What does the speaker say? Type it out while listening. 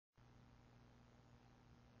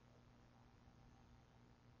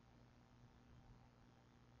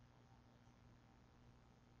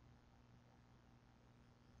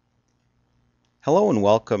Hello and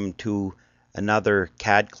welcome to another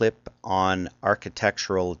CADclip on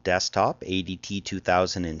Architectural Desktop, ADT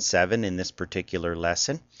 2007 in this particular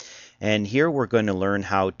lesson. And here we're going to learn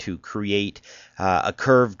how to create a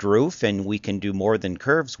curved roof, and we can do more than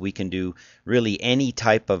curves. We can do really any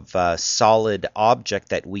type of solid object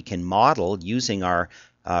that we can model using our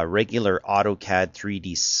regular AutoCAD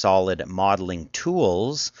 3D solid modeling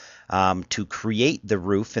tools to create the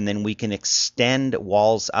roof, and then we can extend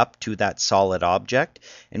walls up to that solid object.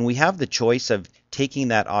 And we have the choice of taking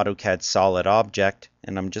that AutoCAD solid object,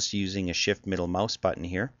 and I'm just using a shift middle mouse button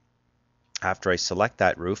here. After I select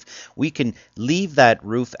that roof, we can leave that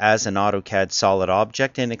roof as an AutoCAD solid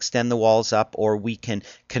object and extend the walls up, or we can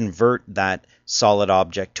convert that solid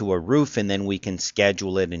object to a roof and then we can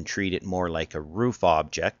schedule it and treat it more like a roof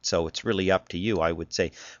object. So it's really up to you. I would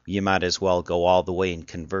say you might as well go all the way and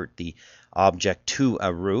convert the object to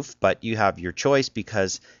a roof, but you have your choice,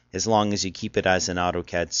 because as long as you keep it as an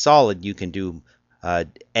AutoCAD solid, you can do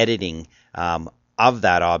editing of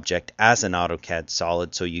that object as an AutoCAD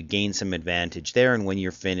solid, so you gain some advantage there, and when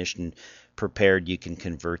you're finished and prepared, you can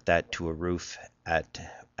convert that to a roof at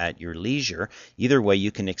your leisure. Either way,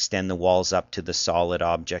 you can extend the walls up to the solid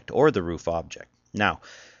object or the roof object. Now,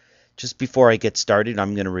 just before I get started,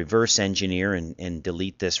 I'm going to reverse engineer and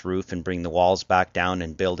delete this roof and bring the walls back down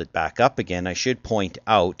and build it back up again. I should point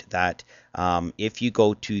out that if you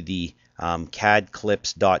go to the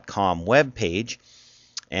CADclips.com webpage,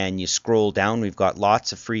 and you scroll down, we've got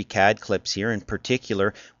lots of free CAD clips here. In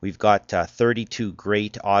particular, we've got 32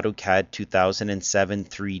 great AutoCAD 2007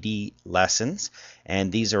 3D lessons, and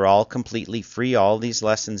these are all completely free, all these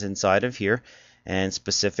lessons inside of here, and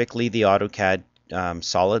specifically the AutoCAD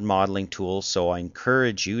solid modeling tool. So I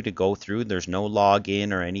encourage you to go through. There's no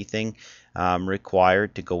login or anything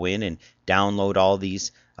required to go in and download all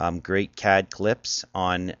these great CAD clips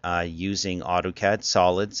on using AutoCAD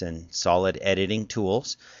solids and solid editing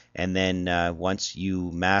tools. And then once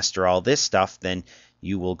you master all this stuff, then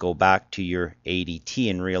you will go back to your ADT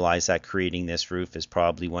and realize that creating this roof is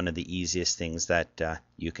probably one of the easiest things that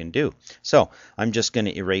you can do. So I'm just going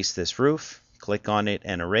to erase this roof, click on it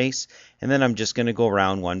and erase, and then I'm just going to go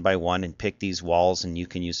around one by one and pick these walls, and you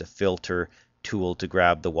can use a filter tool to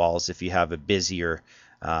grab the walls if you have a busier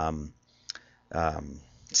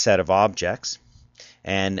set of objects.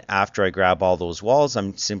 And after I grab all those walls,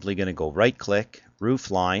 I'm simply going to go right click, roof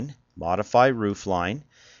line, modify roof line.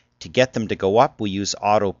 To get them to go up, we use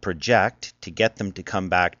auto project. To get them to come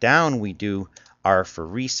back down, we do R for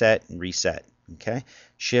reset and reset. Okay,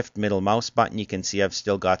 shift middle mouse button. You can see I've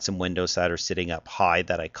still got some windows that are sitting up high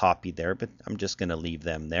that I copied there, but I'm just going to leave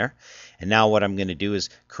them there. And now what I'm going to do is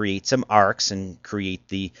create some arcs and create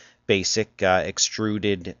the basic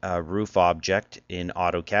extruded roof object in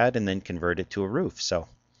AutoCAD and then convert it to a roof. So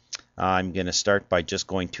I'm going to start by just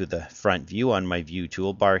going to the front view on my view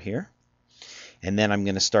toolbar here. And then I'm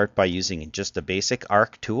going to start by using just a basic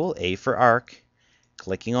arc tool, A for arc,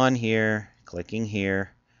 clicking on here, clicking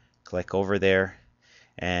here, click over there,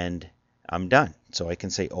 and I'm done. So I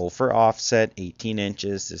can say O for offset, 18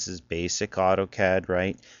 inches. This is basic AutoCAD,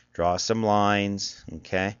 right? Draw some lines,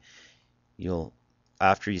 okay?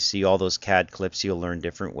 After you see all those CAD clips, you'll learn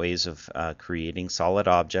different ways of creating solid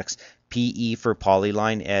objects. PE for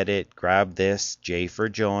polyline edit, grab this, J for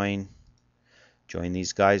join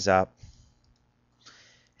these guys up,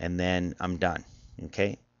 and then I'm done.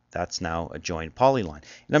 Okay, that's now a joined polyline.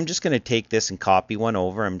 And I'm just going to take this and copy one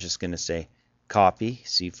over. I'm just going to say copy,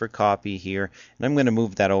 C for copy here, and I'm going to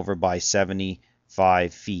move that over by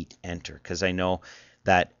 75 feet, enter, because I know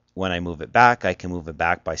that when I move it back, I can move it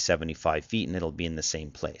back by 75 feet and it'll be in the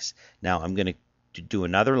same place. Now I'm going to do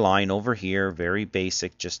another line over here, very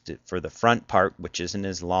basic, just for the front part, which isn't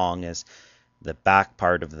as long as the back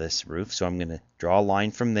part of this roof. So I'm going to draw a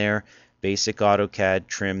line from there, basic AutoCAD,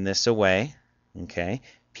 trim this away, okay,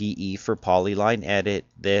 PE for polyline edit,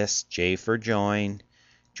 this, J for join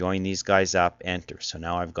these guys up, enter. So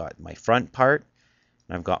now I've got my front part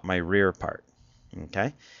and I've got my rear part.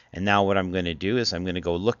 Okay, and now what I'm going to do is I'm going to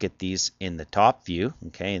go look at these in the top view.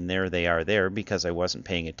 Okay, and there they are there because I wasn't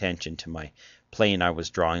paying attention to my plane I was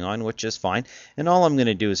drawing on, which is fine. And all I'm going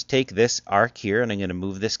to do is take this arc here and I'm going to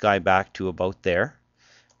move this guy back to about there.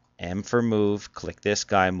 M for move, click this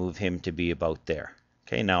guy, move him to be about there.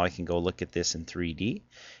 Okay, now I can go look at this in 3D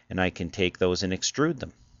and I can take those and extrude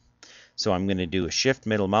them. So I'm going to do a shift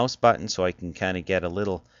middle mouse button so I can kind of get a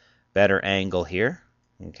little better angle here.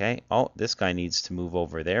 Okay, oh, this guy needs to move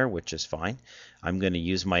over there, which is fine. I'm going to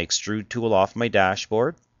use my extrude tool off my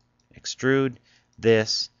dashboard. Extrude,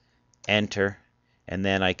 this, enter, and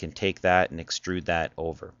then I can take that and extrude that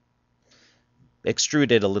over.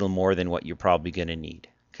 extrude it a little more than what you're probably going to need.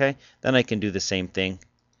 Okay, then I can do the same thing,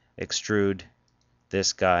 extrude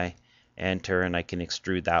this guy, enter, and I can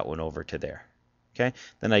extrude that one over to there. Okay,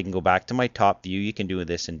 then I can go back to my top view. You can do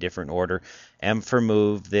this in different order. M for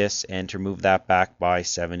move this, enter, move that back by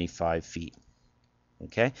 75 feet.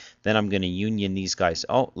 Okay, then I'm going to union these guys.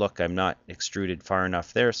 Oh, look, I'm not extruded far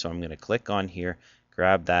enough there, so I'm going to click on here,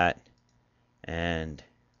 grab that, and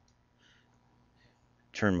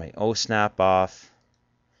turn my O-snap off.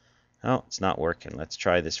 Oh, it's not working. Let's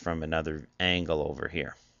try this from another angle over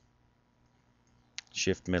here.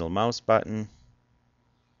 Shift middle mouse button,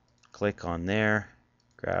 click on there,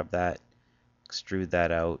 grab that, extrude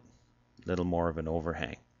that out, a little more of an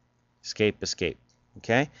overhang. Escape, escape.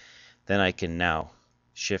 Okay, then I can now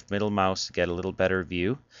shift middle mouse to get a little better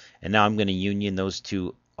view. And now I'm going to union those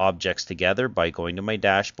two objects together by going to my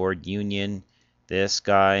dashboard, union this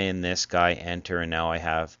guy and this guy, enter, and now I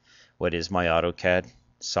have what is my AutoCAD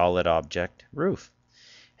solid object roof.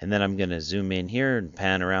 And then I'm going to zoom in here and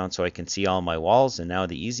pan around so I can see all my walls. And now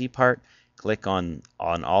the easy part, click on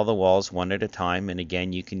all the walls one at a time. And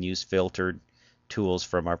again, you can use filtered tools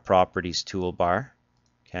from our properties toolbar.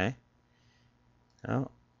 Okay. Oh,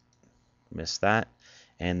 missed that.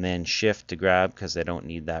 And then shift to grab because I don't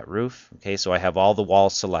need that roof. Okay, so I have all the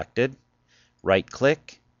walls selected. Right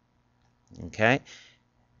click. Okay,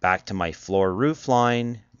 back to my floor roof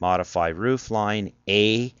line, modify roof line,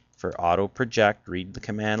 A for auto project, read the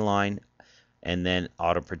command line, and then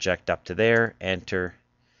auto project up to there, enter,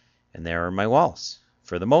 and there are my walls.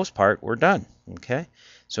 For the most part, we're done. Okay,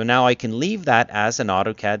 so now I can leave that as an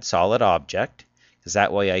AutoCAD solid object, because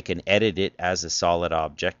that way I can edit it as a solid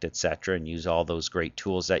object, etc., and use all those great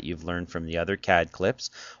tools that you've learned from the other CAD clips.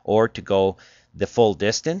 Or to go the full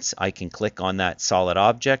distance, I can click on that solid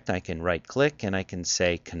object, I can right click, and I can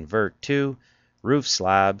say convert to roof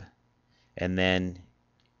slab, and then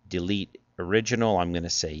delete original. I'm going to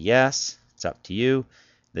say yes. It's up to you.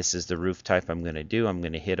 This is the roof type I'm going to do. I'm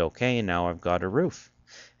going to hit OK, and now I've got a roof.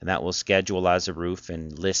 And that will schedule as a roof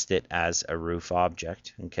and list it as a roof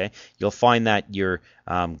object. Okay, you'll find that your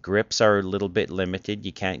grips are a little bit limited.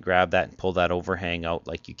 You can't grab that and pull that overhang out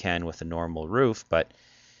like you can with a normal roof, but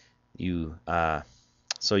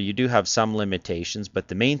so you do have some limitations, but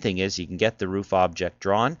the main thing is you can get the roof object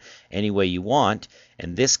drawn any way you want,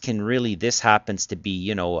 and this happens to be,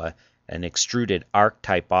 you know, an extruded arc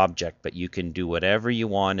type object, but you can do whatever you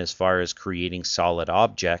want as far as creating solid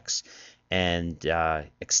objects and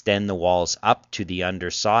extend the walls up to the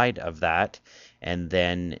underside of that, and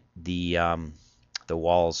then the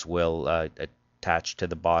walls will attach to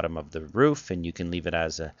the bottom of the roof, and you can leave it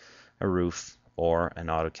as a roof or an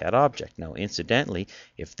AutoCAD object. Now, incidentally,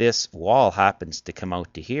 if this wall happens to come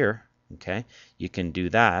out to here, okay, you can do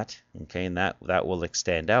that, okay, and that will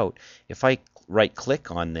extend out. If I right click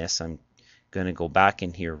on this, I'm going to go back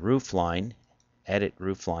in here, roof line, edit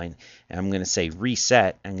roof line, and I'm going to say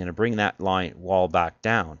reset. I'm going to bring that wall back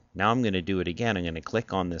down. Now I'm going to do it again. I'm going to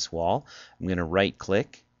click on this wall. I'm going to right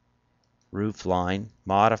click, roof line,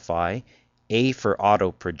 modify, A for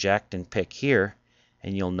auto project, and pick here,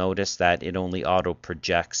 and you'll notice that it only auto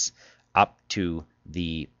projects up to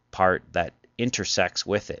the part that intersects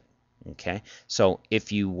with it. Okay, so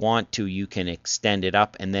if you want to, you can extend it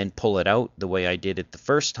up and then pull it out the way I did it the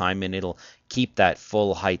first time, and it'll keep that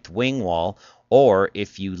full height wing wall. Or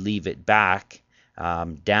if you leave it back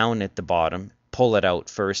down at the bottom, pull it out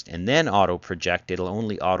first and then auto project, it'll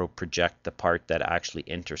only auto project the part that actually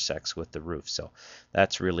intersects with the roof. So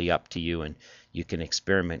that's really up to you, and you can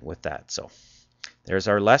experiment with that. So there's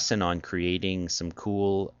our lesson on creating some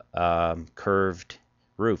cool curved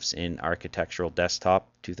roofs in Architectural Desktop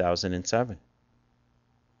 2007.